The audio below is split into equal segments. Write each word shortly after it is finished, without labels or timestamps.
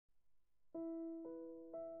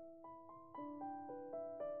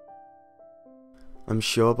I'm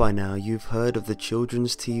sure by now you've heard of the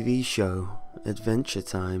children's TV show Adventure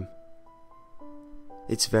Time.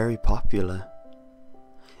 It's very popular.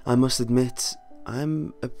 I must admit,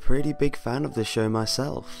 I'm a pretty big fan of the show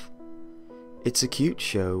myself. It's a cute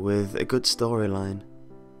show with a good storyline,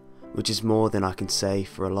 which is more than I can say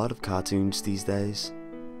for a lot of cartoons these days.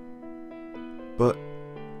 But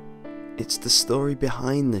it's the story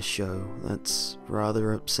behind the show that's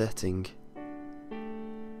rather upsetting.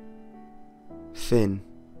 Finn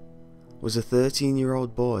was a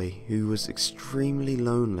 13-year-old boy who was extremely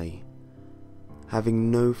lonely,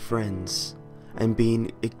 having no friends and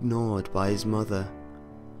being ignored by his mother,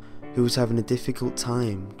 who was having a difficult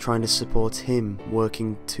time trying to support him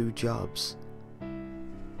working 2 jobs.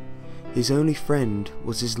 His only friend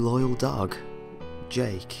was his loyal dog,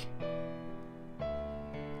 Jake.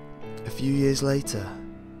 A few years later,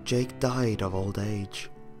 Jake died of old age.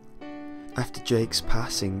 After Jake's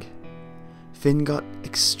passing, Finn got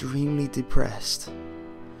extremely depressed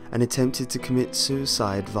and attempted to commit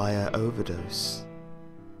suicide via overdose.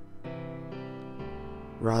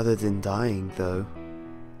 Rather than dying though,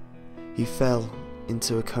 he fell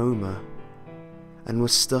into a coma and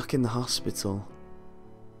was stuck in the hospital.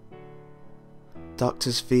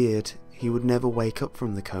 Doctors feared he would never wake up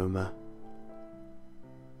from the coma.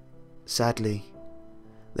 Sadly,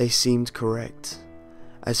 they seemed correct,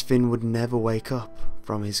 as Finn would never wake up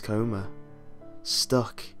from his coma,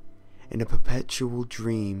 stuck in a perpetual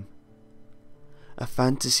dream, a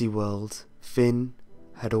fantasy world Finn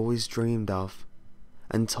had always dreamed of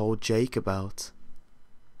and told Jake about.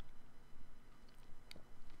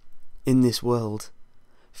 In this world,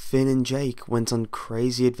 Finn and Jake went on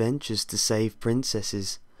crazy adventures to save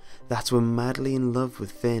princesses that were madly in love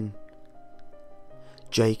with Finn.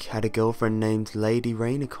 Jake had a girlfriend named Lady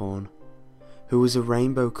Rainicorn, who was a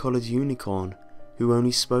rainbow-coloured unicorn who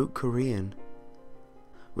only spoke Korean,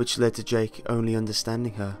 which led to Jake only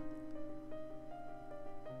understanding her.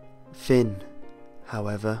 Finn,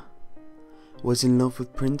 however, was in love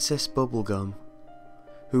with Princess Bubblegum,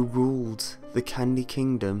 who ruled the Candy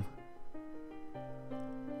Kingdom.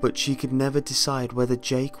 But she could never decide whether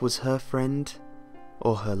Jake was her friend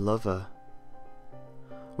or her lover,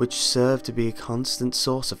 which served to be a constant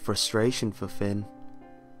source of frustration for Finn.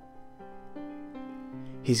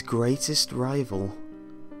 His greatest rival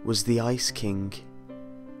was the Ice King,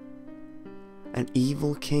 an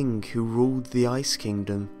evil king who ruled the Ice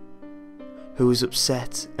Kingdom, who was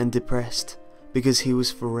upset and depressed because he was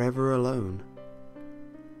forever alone.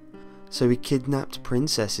 So he kidnapped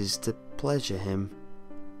princesses to pleasure him.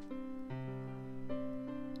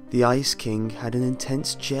 The Ice King had an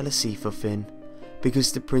intense jealousy for Finn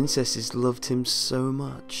because the princesses loved him so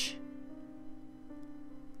much.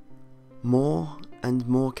 More and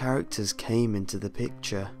more characters came into the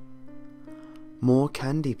picture. More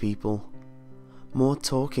candy people, more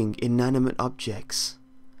talking inanimate objects,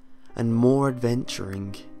 and more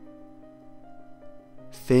adventuring.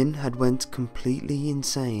 Finn had went completely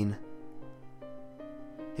insane.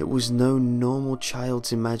 It was no normal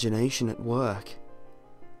child's imagination at work.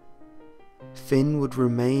 Finn would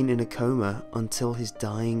remain in a coma until his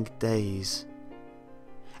dying days,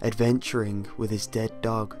 adventuring with his dead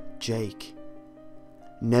dog, Jake,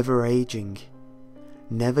 never aging,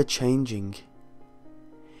 never changing.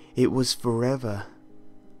 It was forever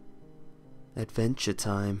Adventure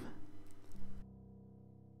Time.